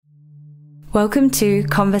Welcome to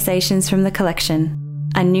Conversations from the Collection,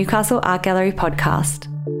 a Newcastle Art Gallery podcast.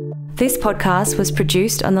 This podcast was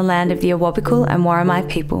produced on the land of the Awabakal and Worimi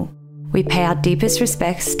people. We pay our deepest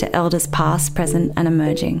respects to elders past, present and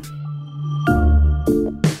emerging.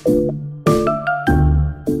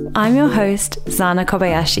 I'm your host, Zana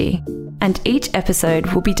Kobayashi, and each episode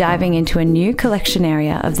will be diving into a new collection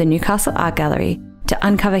area of the Newcastle Art Gallery to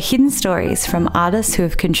uncover hidden stories from artists who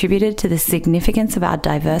have contributed to the significance of our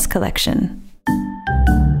diverse collection.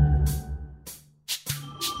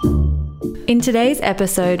 In today's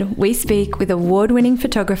episode, we speak with award-winning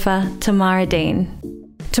photographer Tamara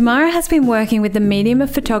Dean. Tamara has been working with the medium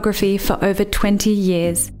of photography for over 20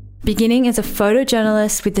 years, beginning as a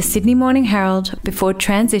photojournalist with the Sydney Morning Herald before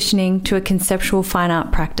transitioning to a conceptual fine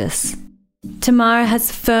art practice. Tamara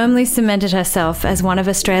has firmly cemented herself as one of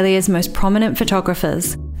Australia's most prominent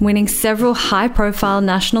photographers, winning several high-profile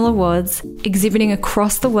national awards, exhibiting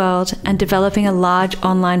across the world and developing a large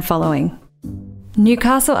online following.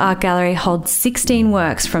 Newcastle Art Gallery holds 16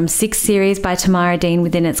 works from 6 series by Tamara Dean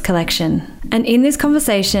within its collection. And in this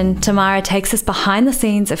conversation, Tamara takes us behind the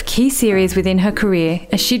scenes of key series within her career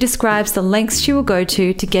as she describes the lengths she will go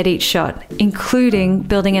to get each shot, including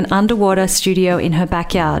building an underwater studio in her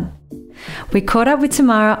backyard. We caught up with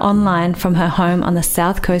Tamara online from her home on the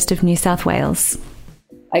south coast of New South Wales.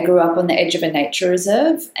 I grew up on the edge of a nature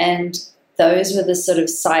reserve, and those were the sort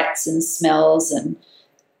of sights and smells and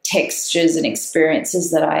textures and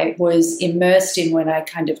experiences that I was immersed in when I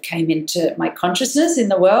kind of came into my consciousness in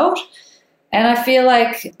the world. And I feel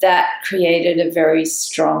like that created a very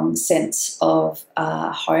strong sense of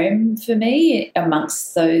home for me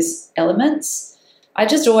amongst those elements. I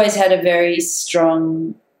just always had a very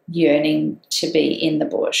strong yearning to be in the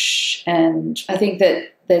bush. And I think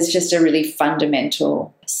that there's just a really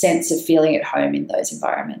fundamental sense of feeling at home in those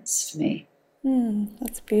environments for me.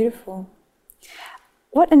 That's beautiful.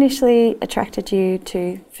 What initially attracted you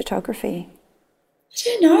to photography? I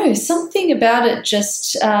don't know. Something about it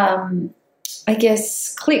just, I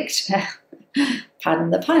guess, clicked. Pardon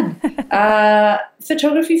the pun.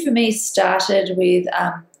 Photography for me started with,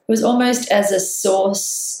 it was almost as a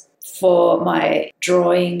source for my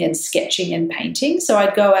drawing and sketching and painting. So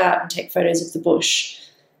I'd go out and take photos of the bush.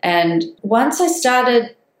 And once I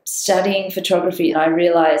started studying photography, I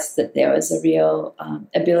realised that there was a real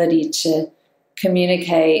ability to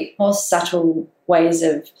communicate more subtle ways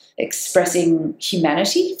of expressing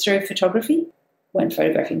humanity through photography when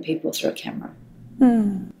photographing people through a camera.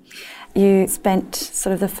 You spent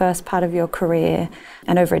sort of the first part of your career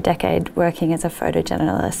and over a decade working as a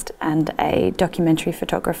photojournalist and a documentary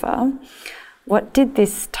photographer. What did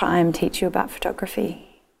this time teach you about photography?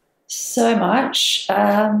 So much.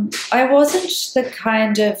 I wasn't the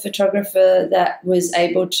kind of photographer that was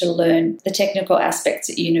able to learn the technical aspects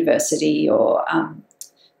at university or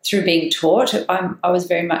through being taught. I was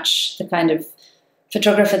very much the kind of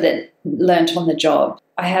photographer that learnt on the job.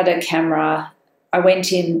 I had a camera. I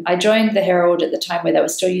joined the Herald at the time where they were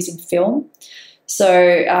still using film. So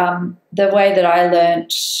the way that I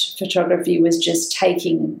learnt photography was just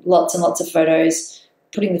taking lots and lots of photos,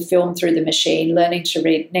 putting the film through the machine, learning to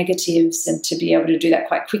read negatives and to be able to do that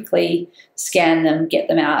quite quickly, scan them, get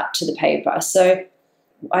them out to the paper. So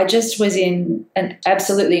I just was in an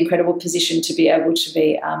absolutely incredible position to be able to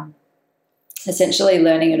be essentially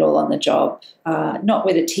learning it all on the job, not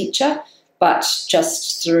with a teacher, but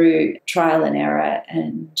just through trial and error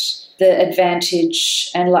and the advantage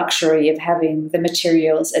and luxury of having the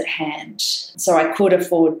materials at hand. So I could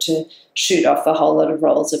afford to shoot off a whole lot of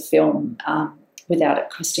rolls of film without it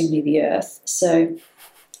costing me the earth. So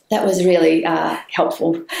that was really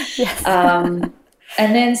helpful. Yes. And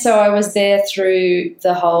then so I was there through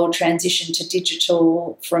the whole transition to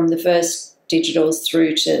digital, from the first digitals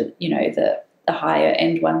through to, the higher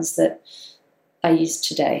end ones that I use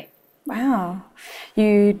today. Wow.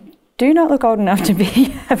 You do not look old enough to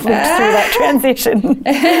have lived through that transition.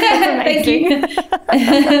 Thank you.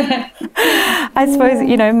 I suppose,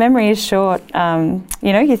 memory is short.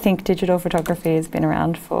 You think digital photography has been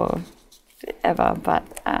around for ever, but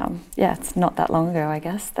it's not that long ago, I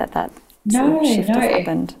guess, that sort of shift has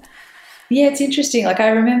happened. Yeah, it's interesting. Like I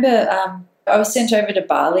remember I was sent over to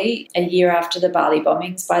Bali a year after the Bali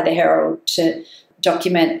bombings by the Herald to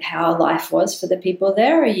document how life was for the people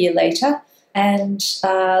there a year later. And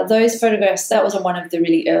those photographs, that was on one of the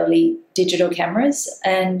really early digital cameras,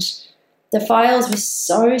 and the files were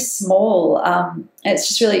so small. It's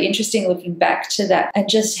just really interesting looking back to that and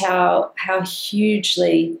just how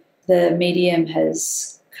hugely the medium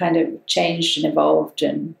has kind of changed and evolved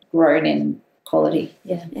and grown in quality.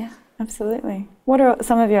 Yeah. Yeah, absolutely. What are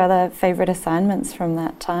some of your other favourite assignments from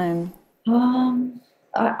that time?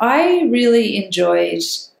 I really enjoyed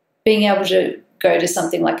being able to go to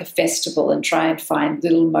something like a festival and try and find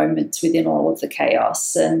little moments within all of the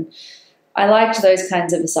chaos. And I liked those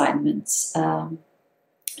kinds of assignments.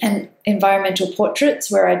 And environmental portraits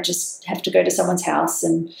where I just have to go to someone's house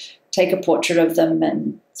and take a portrait of them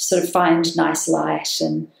and sort of find nice light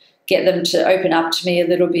and get them to open up to me a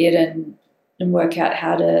little bit and work out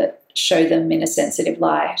how to show them in a sensitive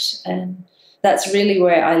light. And that's really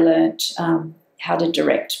where I learnt how to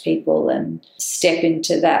direct people and step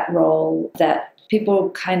into that role that people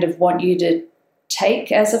kind of want you to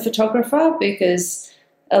take as a photographer, because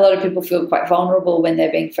a lot of people feel quite vulnerable when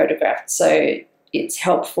they're being photographed. So it's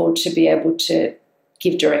helpful to be able to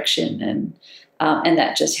give direction, and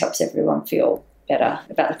that just helps everyone feel better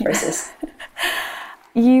about the process.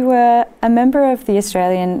 You were a member of the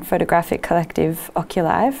Australian photographic collective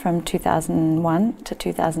Oculi from 2001 to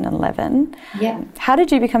 2011. Yeah. How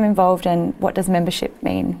did you become involved, and what does membership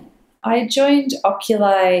mean? I joined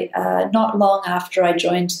Oculi not long after I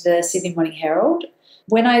joined the Sydney Morning Herald.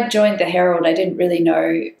 When I joined the Herald, I didn't really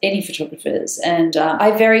know any photographers, and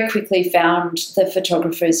I very quickly found the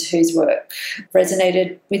photographers whose work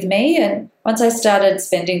resonated with me. And once I started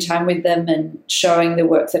spending time with them and showing the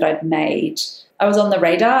work that I'd made, I was on the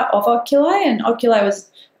radar of Oculi, and Oculi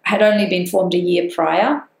had only been formed a year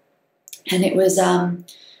prior, and it was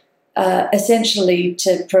essentially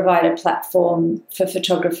to provide a platform for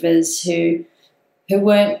photographers who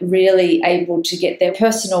weren't really able to get their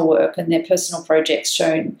personal work and their personal projects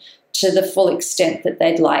shown to the full extent that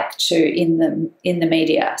they'd like to in the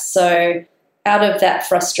media. So out of that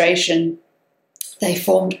frustration, they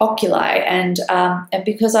formed Oculi, and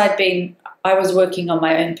because I was working on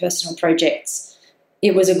my own personal projects,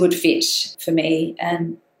 it was a good fit for me.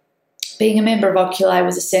 And being a member of Oculi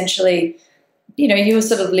was essentially, you were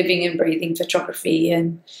sort of living and breathing photography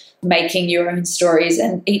and making your own stories.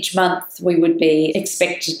 And each month we would be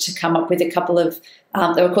expected to come up with a couple of,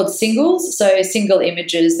 they were called singles, so single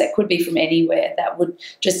images that could be from anywhere that would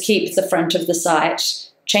just keep the front of the site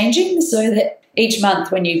changing, so that each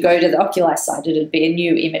month when you go to the Oculi site, it'd be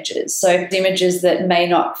new images. So images that may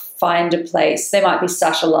not find a place, they might be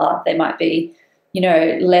subtler, they might be,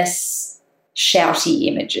 less shouty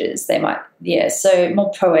images. They might, so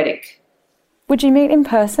more poetic. Would you meet in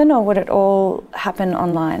person, or would it all happen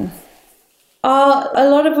online? A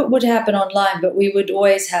lot of it would happen online, but we would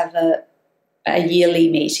always have a yearly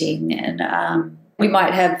meeting, and we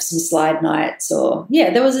might have some slide nights, or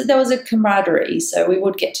there was a camaraderie, so we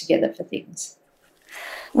would get together for things.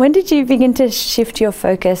 When did you begin to shift your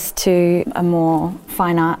focus to a more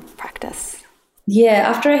fine art practice? Yeah,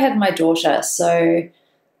 after I had my daughter. So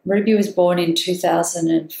Ruby was born in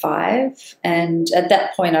 2005, and at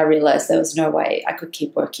that point I realised there was no way I could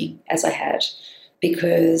keep working as I had,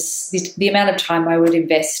 because the amount of time I would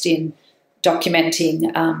invest in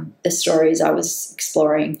documenting the stories I was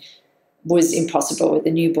exploring was impossible with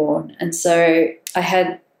a newborn. And so I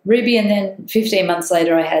had Ruby, and then 15 months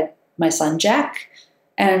later I had my son Jack.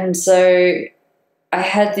 And so I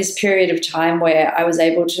had this period of time where I was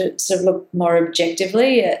able to sort of look more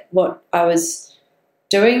objectively at what I was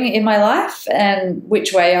doing in my life and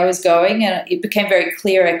which way I was going, and it became very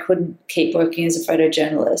clear I couldn't keep working as a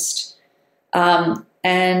photojournalist.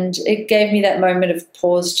 And it gave me that moment of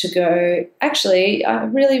pause to go, actually,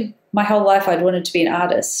 my whole life I'd wanted to be an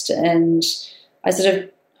artist, and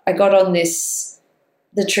I got on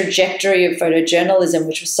the trajectory of photojournalism,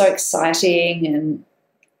 which was so exciting and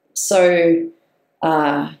so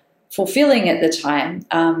fulfilling at the time.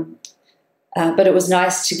 But it was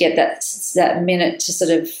nice to get that minute to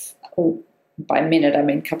sort of, or by minute I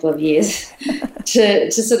mean a couple of years,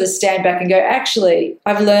 to sort of stand back and go, actually,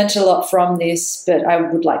 I've learned a lot from this, but I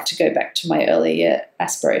would like to go back to my earlier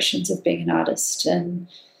aspirations of being an artist. And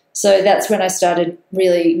so that's when I started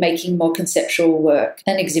really making more conceptual work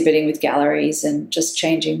and exhibiting with galleries and just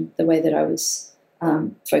changing the way that I was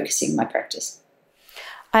focusing my practice.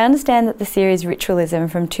 I understand that the series Ritualism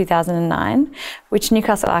from 2009, which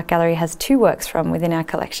Newcastle Art Gallery has 2 works from within our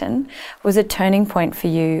collection, was a turning point for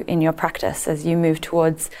you in your practice as you moved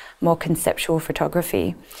towards more conceptual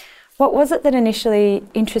photography. What was it that initially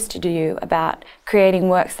interested you about creating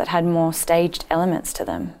works that had more staged elements to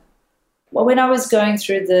them? Well, when I was going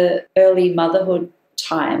through the early motherhood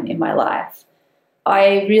time in my life,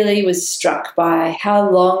 I really was struck by how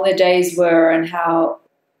long the days were and how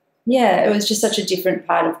it was just such a different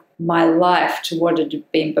part of my life to what it had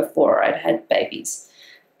been before I'd had babies.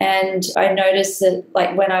 And I noticed that,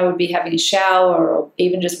 like, when I would be having a shower or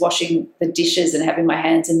even just washing the dishes and having my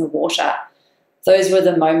hands in the water, those were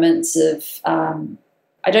the moments of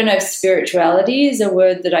I don't know if spirituality is a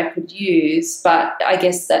word that I could use, but I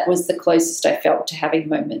guess that was the closest I felt to having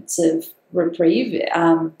moments of reprieve.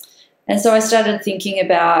 And so I started thinking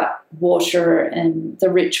about water and the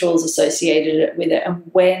rituals associated with it, and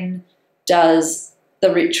when does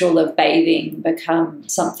the ritual of bathing become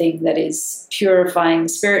something that is purifying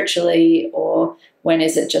spiritually, or when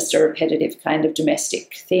is it just a repetitive kind of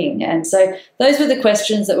domestic thing? And so those were the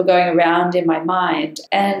questions that were going around in my mind.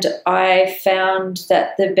 And I found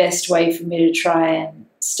that the best way for me to try and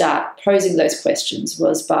start posing those questions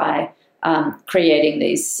was by creating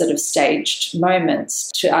these sort of staged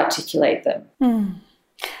moments to articulate them.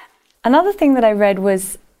 Another thing that I read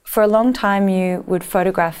was, for a long time you would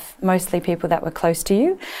photograph mostly people that were close to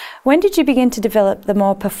you. When did you begin to develop the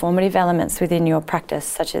more performative elements within your practice,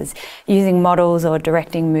 such as using models or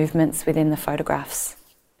directing movements within the photographs?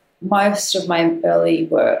 Most of my early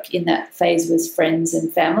work in that phase was friends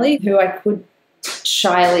and family who I could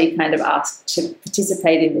shyly kind of ask to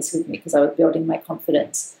participate in this with me because I was building my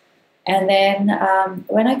confidence. And then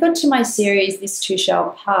when I got to my series, This Too Shall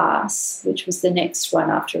Pass, which was the next one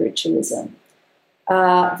after ritualism,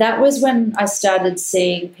 that was when I started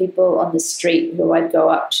seeing people on the street who I'd go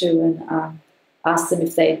up to and ask them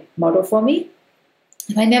if they'd model for me.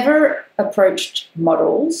 And I never approached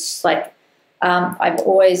models. I've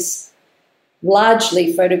always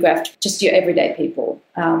largely photographed just your everyday people,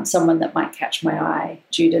 someone that might catch my eye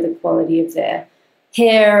due to the quality of their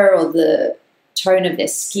hair or the tone of their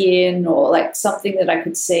skin, or like something that I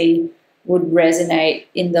could see would resonate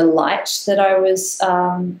in the light that I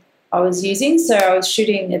was using. So I was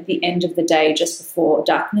shooting at the end of the day just before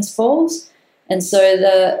darkness falls. And so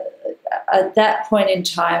at that point in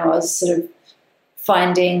time, I was sort of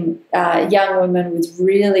finding young women with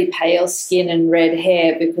really pale skin and red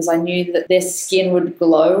hair because I knew that their skin would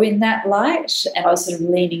glow in that light. And I was sort of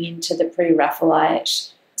leaning into the pre-Raphaelite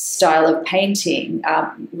style of painting,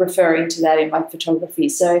 referring to that in my photography.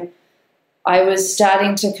 So I was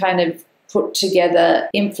starting to kind of put together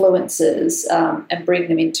influences and bring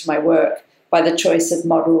them into my work by the choice of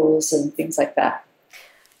models and things like that.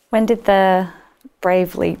 When did the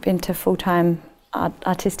brave leap into full-time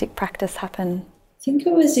artistic practice happen? I think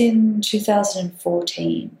it was in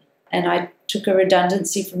 2014, and I took a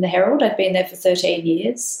redundancy from the Herald. I'd been there for 13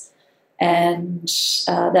 years, and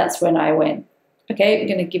that's when I went, okay, we're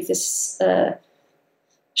going to give this a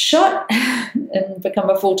shot and become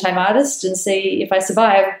a full-time artist and see if I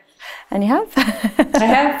survive. And you have? I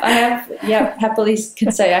have. Yeah, happily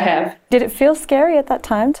can say I have. Did it feel scary at that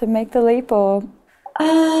time to make the leap, or?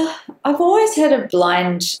 I've always had a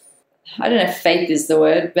blind, I don't know if faith is the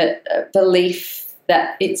word, but a belief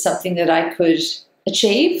that it's something that I could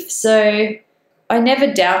achieve. So I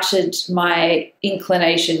never doubted my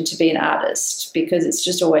inclination to be an artist because it's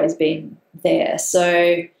just always been there. So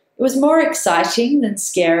it was more exciting than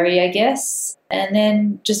scary, I guess. And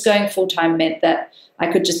then just going full-time meant that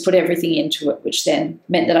I could just put everything into it, which then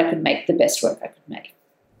meant that I could make the best work I could make.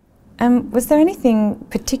 Was there anything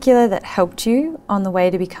particular that helped you on the way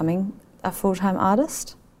to becoming a full-time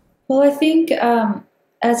artist? Well, I think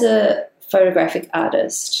as a photographic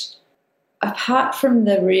artist, apart from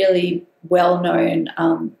the really well-known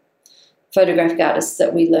photographic artists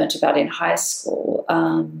that we learnt about in high school,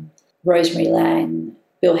 Rosemary Lang,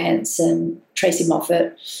 Bill Henson, Tracy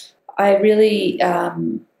Moffat, I really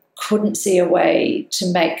couldn't see a way to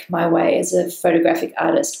make my way as a photographic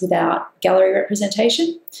artist without gallery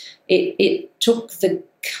representation. It took the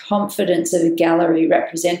confidence of a gallery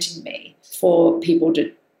representing me for people to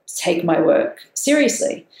take my work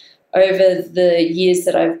seriously. Over the years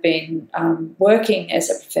that I've been working as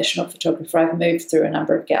a professional photographer, I've moved through a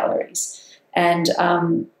number of galleries. And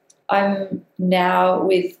I'm now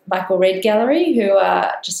with Michael Reed Gallery, who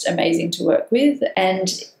are just amazing to work with.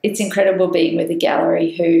 And it's incredible being with a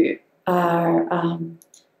gallery who are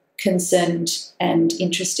concerned and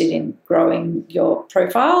interested in growing your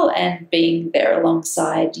profile and being there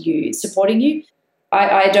alongside you, supporting you.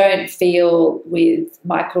 I don't feel with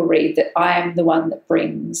Michael Reed that I am the one that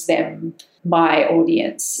brings them my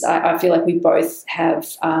audience. I feel like we both have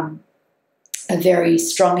a very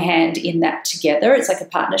strong hand in that together. It's like a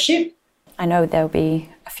partnership. I know there'll be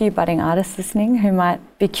a few budding artists listening who might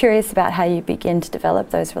be curious about how you begin to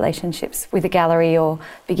develop those relationships with a gallery or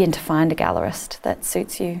begin to find a gallerist that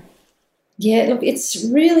suits you. Yeah, look, it's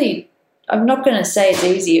really, I'm not going to say it's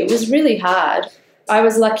easy. It was really hard. I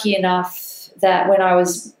was lucky enough that when I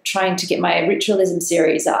was trying to get my ritualism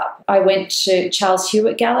series up, I went to Charles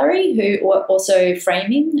Hewitt Gallery, who were also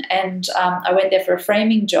framing, and I went there for a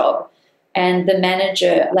framing job. And the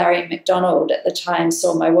manager, Larry McDonald, at the time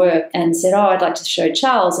saw my work and said, oh, I'd like to show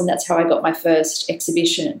Charles. And that's how I got my first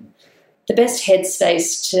exhibition. The best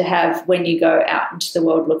headspace to have when you go out into the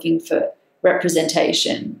world looking for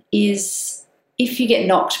representation is if you get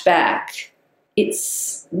knocked back,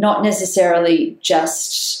 it's not necessarily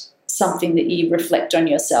just something that you reflect on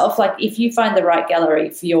yourself. Like if you find the right gallery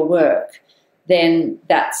for your work, then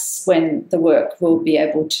that's when the work will be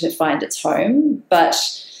able to find its home. But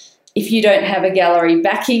if you don't have a gallery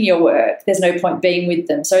backing your work, there's no point being with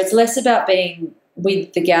them. So it's less about being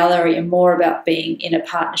with the gallery and more about being in a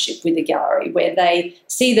partnership with the gallery where they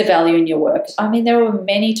see the value in your work. I mean, there were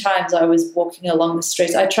many times I was walking along the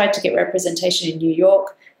streets. I tried to get representation in New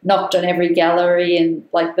York, knocked on every gallery in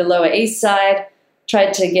like the Lower East Side,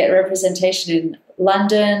 tried to get representation in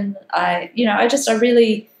London. I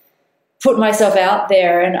really put myself out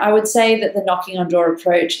there, and I would say that the knocking on door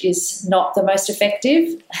approach is not the most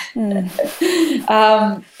effective.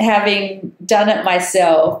 Having done it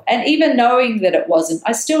myself and even knowing that it wasn't,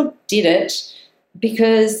 I still did it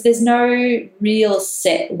because there's no real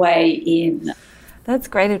set way in. That's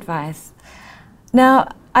great advice. Now,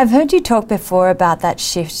 I've heard you talk before about that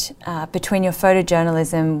shift between your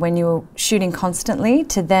photojournalism when you were shooting constantly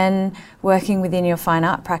to then working within your fine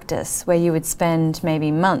art practice where you would spend maybe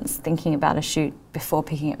months thinking about a shoot before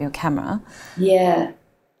picking up your camera. Yeah,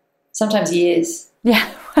 sometimes years. Yeah,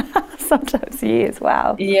 sometimes years,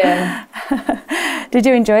 wow. Yeah. Did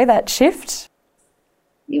you enjoy that shift?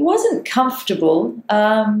 It wasn't comfortable,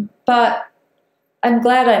 but I'm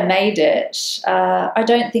glad I made it. I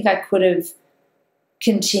don't think I could have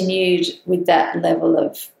continued with that level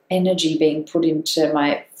of energy being put into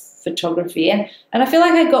my photography. And I feel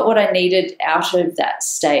like I got what I needed out of that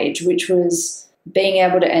stage, which was being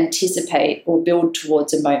able to anticipate or build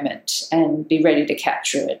towards a moment and be ready to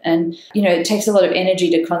capture it. And, it takes a lot of energy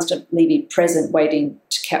to constantly be present waiting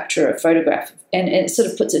to capture a photograph. And it sort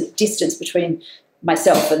of puts a distance between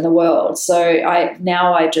myself and the world. So I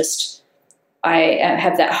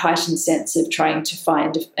have that heightened sense of trying to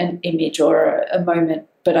find an image or a moment,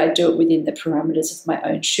 but I do it within the parameters of my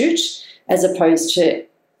own shoot as opposed to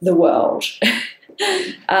the world,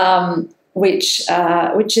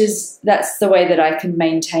 that's the way that I can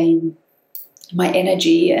maintain my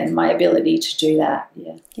energy and my ability to do that.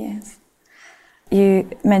 Yeah. Yes. You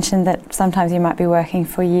mentioned that sometimes you might be working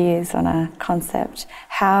for years on a concept.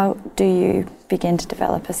 How do you begin to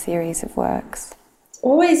develop a series of works?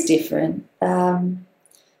 Always different.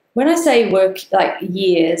 When I say work like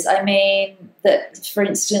years, I mean that, for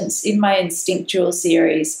instance, in my Instinctual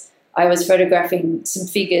series, I was photographing some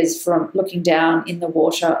figures from looking down in the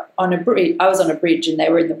water on a bridge. I was on a bridge and they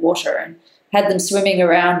were in the water and had them swimming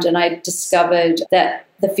around, and I discovered that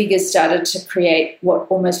the figures started to create what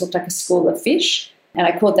almost looked like a school of fish, and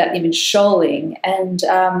I called that image shoaling. And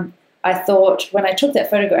I thought, when I took that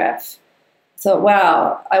photograph, I thought,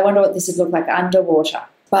 wow, I wonder what this would look like underwater.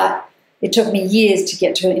 But it took me years to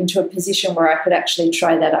get into a position where I could actually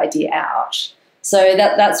try that idea out. So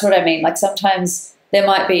that's what I mean. Like sometimes there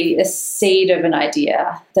might be a seed of an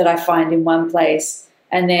idea that I find in one place,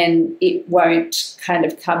 and then it won't kind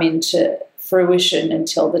of come into fruition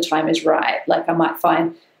until the time is right. Like I might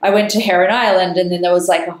find, I went to Heron Island and then there was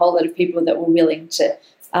like a whole lot of people that were willing to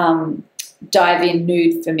dive in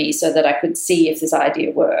nude for me so that I could see if this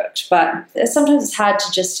idea worked. But sometimes it's hard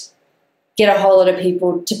to just get a whole lot of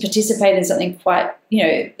people to participate in something quite,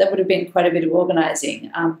 that would have been quite a bit of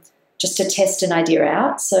organising just to test an idea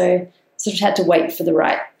out. So sort of had to wait for the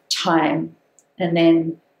right time, and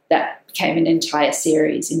then that became an entire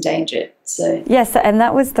series, Endangered. So yes, and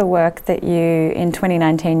that was the work that you, in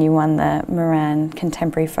 2019, you won the Moran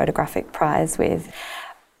Contemporary Photographic Prize with.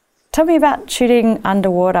 Tell me about shooting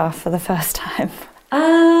underwater for the first time.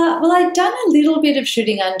 Well, I'd done a little bit of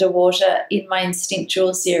shooting underwater in my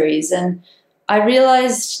Instinctual series, and I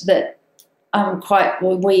realised that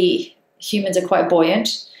we humans are quite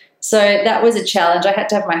buoyant. So that was a challenge. I had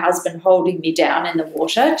to have my husband holding me down in the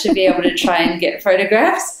water to be able to try and get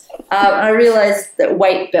photographs. I realised that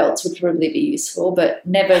weight belts would probably be useful, but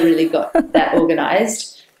never really got that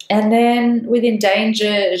organised. And then with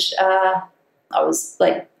Endangered, I was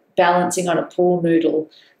like balancing on a pool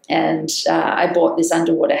noodle, and I bought this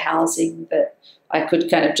underwater housing that I could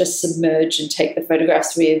kind of just submerge and take the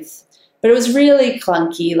photographs with. But it was really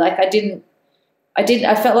clunky. Like I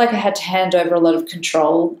felt like I had to hand over a lot of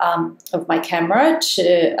control of my camera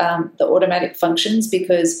to the automatic functions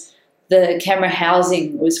because the camera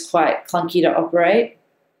housing was quite clunky to operate.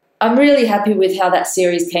 I'm really happy with how that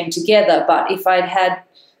series came together, but if I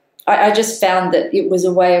just found that it was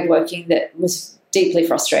a way of working that was deeply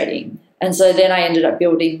frustrating. And so then I ended up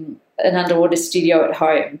building an underwater studio at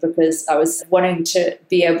home because I was wanting to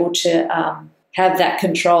be able to have that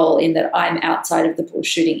control in that I'm outside of the pool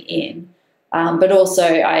shooting in. But also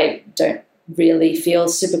I don't really feel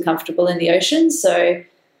super comfortable in the ocean. So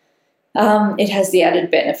it has the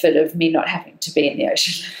added benefit of me not having to be in the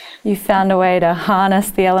ocean. You found a way to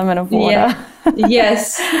harness the element of water. Yeah.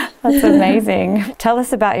 Yes. That's amazing. Tell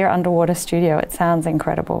us about your underwater studio. It sounds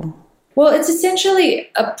incredible. Well, it's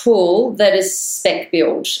essentially a pool that is spec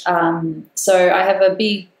built. So I have a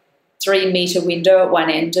big 3-metre window at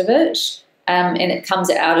one end of it, and it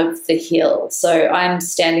comes out of the hill. So I'm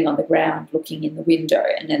standing on the ground looking in the window,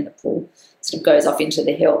 and then the pool sort of goes off into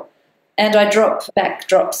the hill. And I drop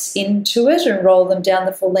backdrops into it and roll them down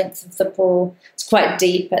the full length of the pool. It's quite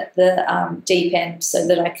deep at the deep end so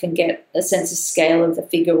that I can get a sense of scale of the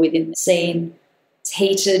figure within the scene. It's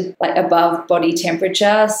heated like above body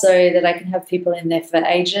temperature so that I can have people in there for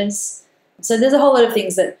ages. So there's a whole lot of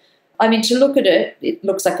things that, I mean, to look at it, it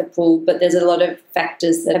looks like a pool, but there's a lot of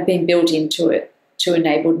factors that have been built into it to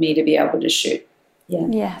enable me to be able to shoot. Yeah.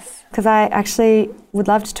 Yes. Because I actually would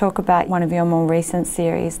love to talk about one of your more recent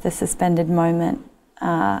series, The Suspended Moment.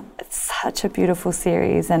 It's such a beautiful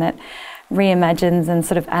series, and it reimagines and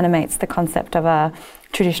sort of animates the concept of a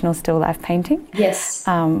traditional still life painting. Yes.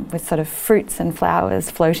 With sort of fruits and flowers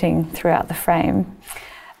floating throughout the frame.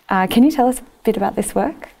 Can you tell us a bit about this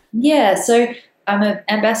work? Yeah, so I'm an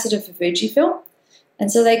ambassador for Fujifilm, and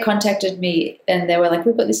so they contacted me and they were like,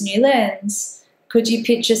 we've got this new lens. Could you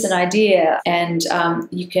pitch us an idea, and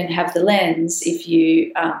you can have the lens if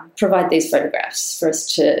you provide these photographs for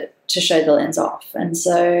us to show the lens off. And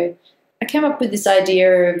so I came up with this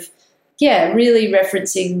idea of, really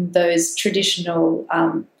referencing those traditional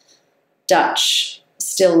Dutch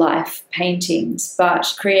still life paintings,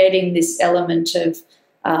 but creating this element of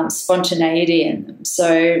spontaneity in them.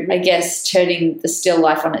 So I guess turning the still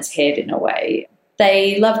life on its head in a way.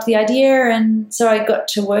 They loved the idea, and so I got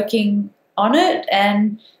to working on it,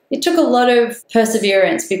 and it took a lot of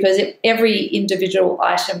perseverance because every individual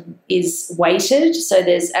item is weighted, so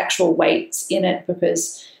there's actual weights in it,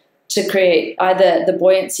 because to create either the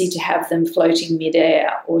buoyancy to have them floating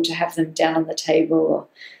midair or to have them down on the table,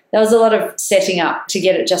 there was a lot of setting up to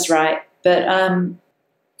get it just right. But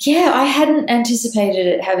I hadn't anticipated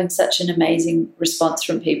it having such an amazing response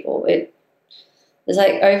from people. There's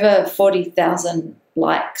like over 40,000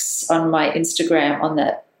 likes on my Instagram on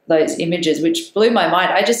those images, which blew my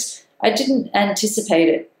mind. I didn't anticipate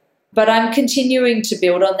it, but I'm continuing to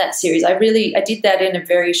build on that series. I did that in a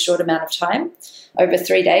very short amount of time, over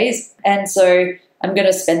 3 days. And so I'm going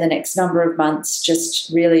to spend the next number of months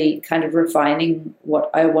just really kind of refining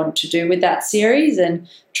what I want to do with that series and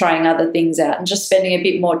trying other things out, and just spending a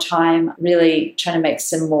bit more time really trying to make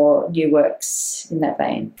some more new works in that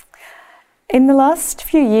vein. In the last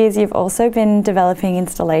few years, you've also been developing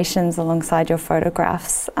installations alongside your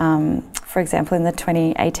photographs. For example, in the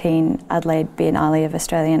 2018 Adelaide Biennale of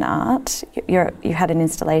Australian Art, you had an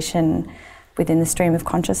installation within the Stream of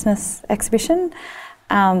Consciousness exhibition.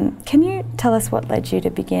 Can you tell us what led you to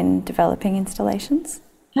begin developing installations?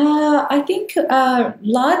 I think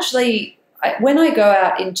largely when I go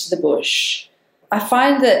out into the bush, I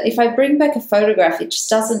find that if I bring back a photograph, it just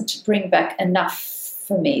doesn't bring back enough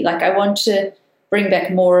for me. Like, I want to bring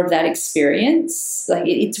back more of that experience. Like,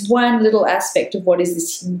 it's one little aspect of what is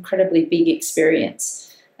this incredibly big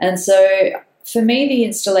experience. And so for me, the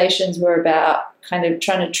installations were about kind of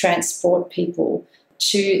trying to transport people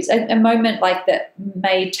to a moment like that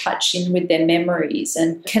may touch in with their memories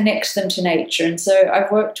and connect them to nature. And so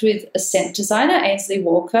I've worked with a scent designer, Ainsley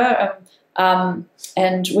Walker, and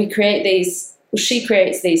she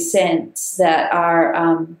creates these scents that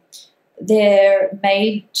are they're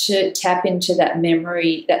made to tap into that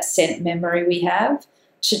memory, that scent memory we have,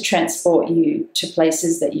 to transport you to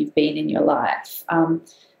places that you've been in your life.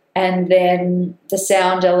 And then the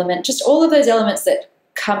sound element, just all of those elements that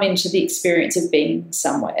come into the experience of being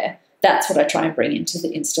somewhere, that's what I try and bring into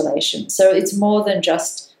the installation. So it's more than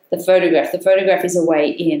just the photograph. The photograph is a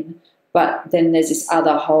way in, but then there's this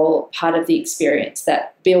other whole part of the experience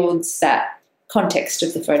that builds that context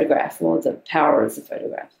of the photograph or the power of the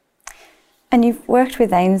photograph. And you've worked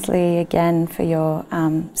with Ainsley again for your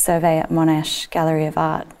survey at Monash Gallery of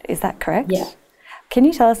Art. Is that correct? Yeah. Can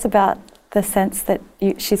you tell us about the sense that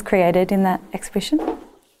she's created in that exhibition?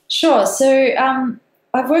 Sure. So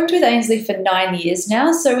I've worked with Ainsley for 9 years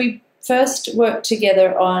now. So we first worked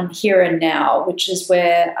together on Here and Now, which is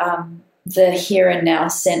where the Here and Now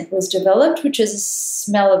scent was developed, which is a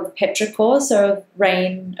smell of petrichor, so of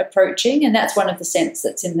rain approaching, and that's one of the scents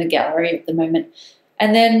that's in the gallery at the moment.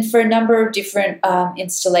 And then for a number of different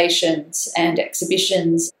installations and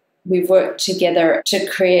exhibitions, we've worked together to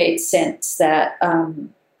create scents that,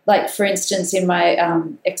 like for instance, in my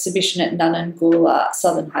exhibition at Nunangula,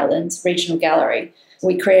 Southern Highlands Regional Gallery,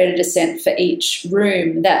 we created a scent for each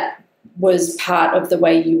room that was part of the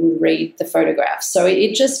way you would read the photographs. So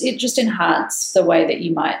it just enhanced the way that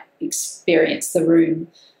you might experience the room.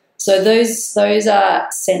 So those are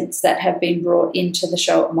scents that have been brought into the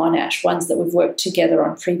show at Monash, ones that we've worked together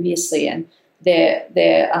on previously, and they're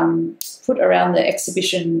put around the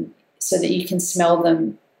exhibition so that you can smell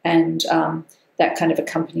them, and that kind of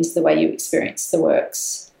accompanies the way you experience the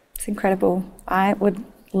works. It's incredible. I would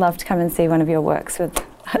love to come and see one of your works with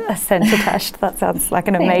a scent attached. That sounds like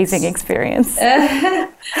an amazing experience.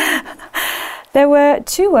 There were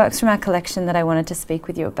 2 works from our collection that I wanted to speak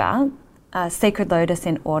with you about. Sacred Lotus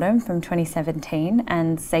in Autumn from 2017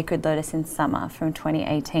 and Sacred Lotus in Summer from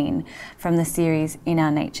 2018 from the series In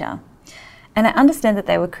Our Nature. And I understand that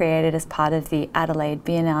they were created as part of the Adelaide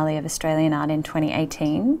Biennale of Australian Art in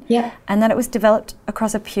 2018. Yeah. And that it was developed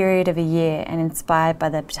across a period of a year and inspired by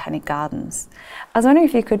the Botanic Gardens. I was wondering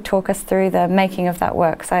if you could talk us through the making of that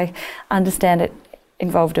work, because I understand it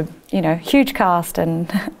involved a huge cast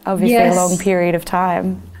and obviously a long period of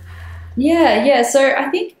time. Yeah. So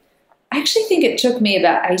I actually think it took me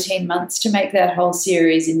about 18 months to make that whole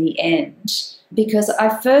series in the end, because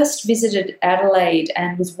I first visited Adelaide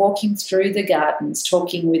and was walking through the gardens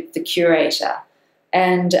talking with the curator,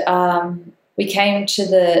 and we came to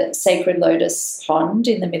the Sacred Lotus pond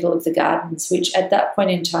in the middle of the gardens, which at that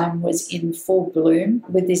point in time was in full bloom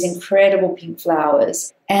with these incredible pink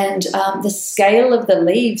flowers, and the scale of the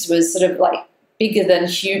leaves was sort of like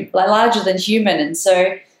larger than human. And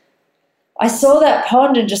so I saw that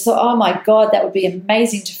pond and just thought, oh my God, that would be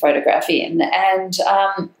amazing to photograph in. And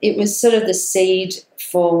it was sort of the seed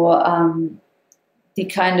for the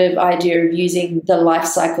kind of idea of using the life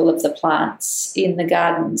cycle of the plants in the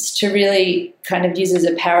gardens to really kind of use as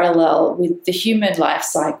a parallel with the human life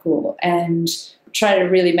cycle, and try to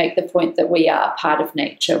really make the point that we are part of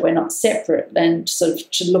nature. We're not separate, and sort of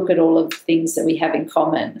to look at all of the things that we have in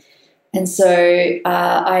common. And so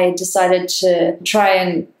I decided to try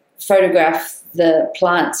and photograph the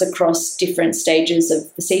plants across different stages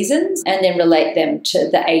of the seasons and then relate them to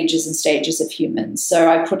the ages and stages of humans. So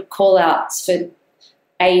I put call-outs for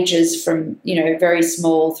ages from, very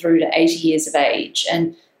small through to 80 years of age,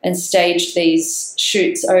 and staged these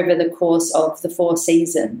shoots over the course of the 4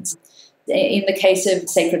 seasons. In the case of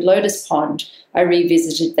Sacred Lotus Pond, I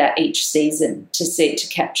revisited that each season to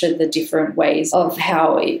capture the different ways of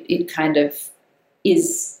how it kind of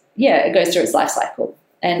is, it goes through its life cycle.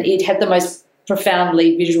 And it had the most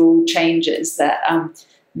profoundly visual changes that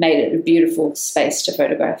made it a beautiful space to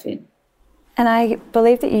photograph in. And I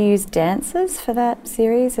believe that you used dancers for that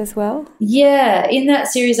series as well? Yeah, in that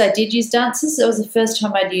series I did use dancers. It was the first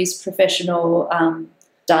time I'd used professional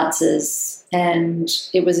dancers, and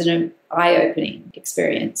it was an eye-opening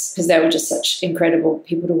experience because they were just such incredible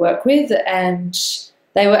people to work with, and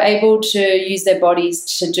they were able to use their bodies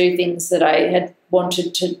to do things that I had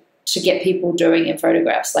wanted to get people doing in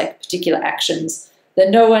photographs, like particular actions that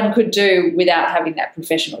no one could do without having that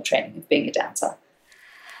professional training of being a dancer.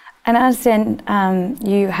 And I understand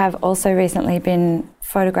you have also recently been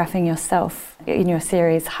photographing yourself in your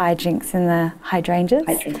series Hijinks in the Hydrangeas.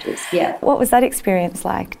 Hydrangeas, yeah. What was that experience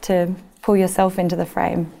like to pull yourself into the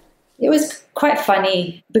frame? It was quite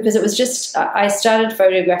funny because it was just, I started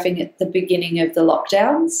photographing at the beginning of the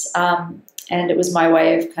lockdowns, and it was my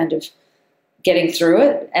way of kind of getting through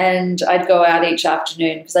it. And I'd go out each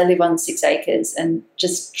afternoon because I live on 6 acres and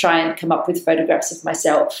just try and come up with photographs of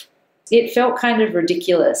myself. It felt kind of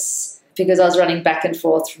ridiculous because I was running back and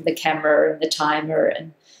forth from the camera and the timer,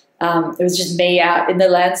 and it was just me out in the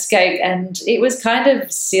landscape, and it was kind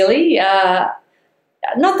of silly.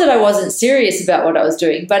 Not that I wasn't serious about what I was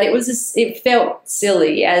doing, but it felt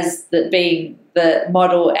silly as being the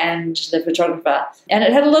model and the photographer. And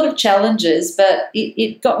it had a lot of challenges, but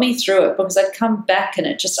it got me through it because I'd come back and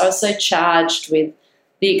I was so charged with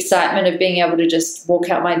the excitement of being able to just walk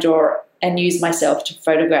out my door and use myself to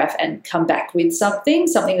photograph and come back with something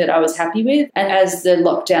that I was happy with. And as the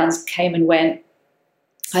lockdowns came and went,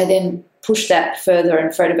 I then pushed that further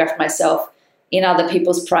and photographed myself in other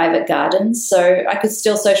people's private gardens. So I could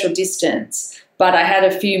still social distance, but I had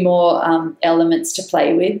a few more elements to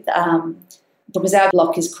play with because our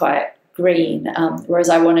block is quite green, whereas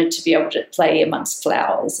I wanted to be able to play amongst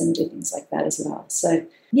flowers and do things like that as well. So,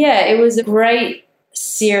 yeah, it was a great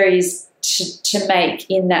series to make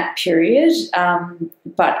in that period,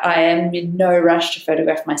 but I am in no rush to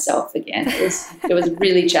photograph myself again. It was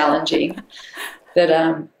really challenging, but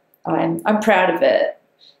I'm proud of it,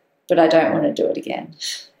 but I don't want to do it again.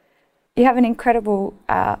 You have an incredible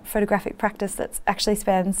photographic practice that actually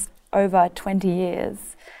spans over 20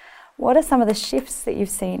 years. What are some of the shifts that you've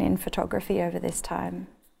seen in photography over this time?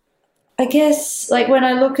 I guess, like, when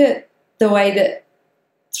I look at the way that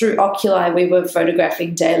through Oculi we were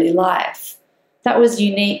photographing daily life, that was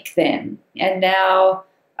unique then. And now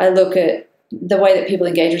I look at the way that people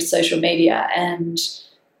engage with social media, and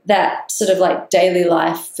that sort of like daily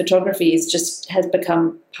life photography has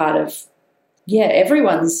become part of,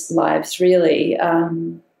 everyone's lives really.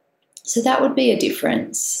 So that would be a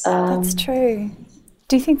difference. That's true.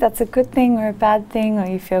 Do you think that's a good thing or a bad thing, or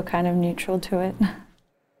you feel kind of neutral to it?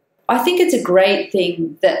 I think it's a great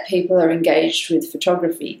thing that people are engaged with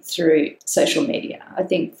photography through social media. I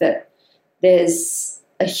think that there's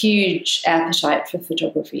a huge appetite for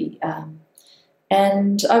photography.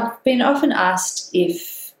 And I've been often asked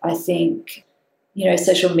if I think,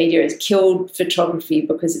 social media has killed photography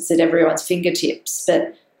because it's at everyone's fingertips.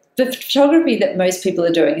 But the photography that most people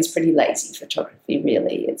are doing is pretty lazy photography,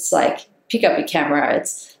 really. It's like, pick up your camera.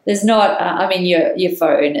 There's not, your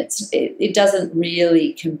phone. It doesn't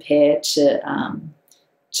really compare to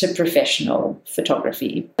professional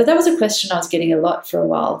photography. But that was a question I was getting a lot for a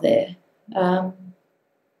while there.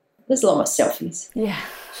 There's a lot more selfies. Yeah,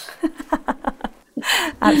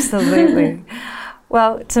 absolutely.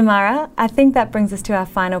 Well, Tamara, I think that brings us to our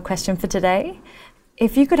final question for today.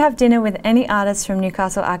 If you could have dinner with any artist from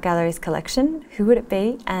Newcastle Art Gallery's collection, who would it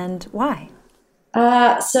be and why?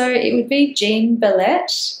 So it would be Jean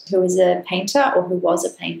Bellette, who is a painter, or who was a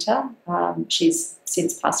painter. She's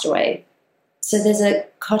since passed away. So there's a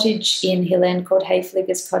cottage in Hill End called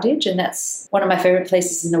Hayfliggers Cottage, and that's one of my favourite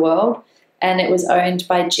places in the world. And it was owned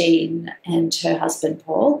by Jean and her husband,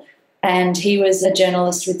 Paul. And he was a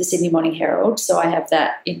journalist with the Sydney Morning Herald, so I have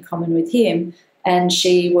that in common with him. And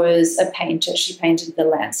she was a painter. She painted the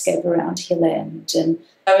landscape around Hill End. And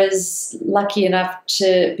I was lucky enough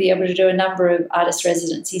to be able to do a number of artist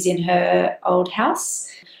residencies in her old house.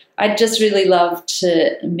 I'd just really love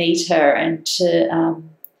to meet her and to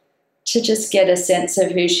just get a sense of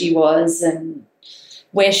who she was and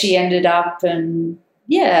where she ended up. And,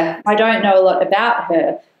 I don't know a lot about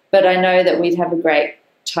her, but I know that we'd have a great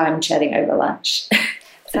time chatting over lunch.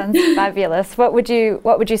 Sounds fabulous. What would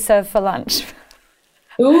you serve for lunch?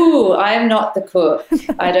 Ooh, I am not the cook.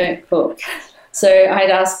 I don't cook. So I'd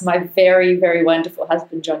ask my very, very wonderful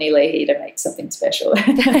husband, Johnny Leahy, to make something special.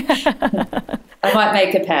 I might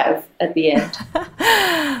make a pav at the end.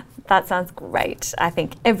 That sounds great. I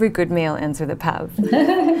think every good meal ends with a pav.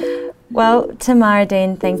 Well, Tamara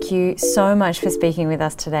Dean, thank you so much for speaking with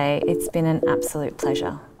us today. It's been an absolute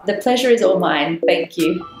pleasure. The pleasure is all mine. Thank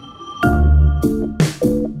you.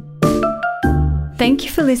 Thank you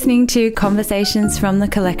for listening to Conversations from the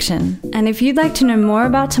Collection. And if you'd like to know more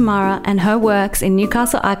about Tamara and her works in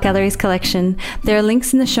Newcastle Art Gallery's collection, there are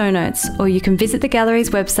links in the show notes, or you can visit the gallery's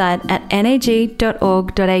website at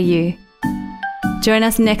nag.org.au. Join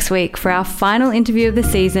us next week for our final interview of the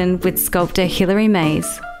season with sculptor Hilary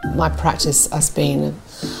Mays. My practice has been,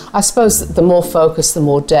 I suppose, the more focus, the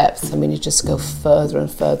more depth. I mean, you just go further and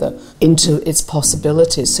further into its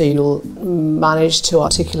possibilities, so you'll manage to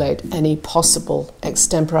articulate any possible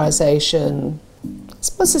extemporization. I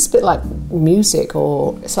suppose it's a bit like music,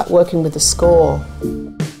 or it's like working with the score.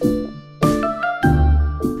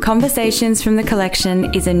 Conversations from the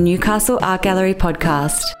Collection is a Newcastle Art Gallery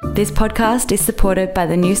podcast. This podcast is supported by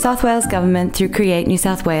the New South Wales Government through Create New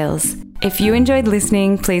South Wales. If you enjoyed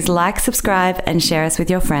listening, please like, subscribe, and share us with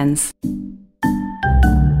your friends.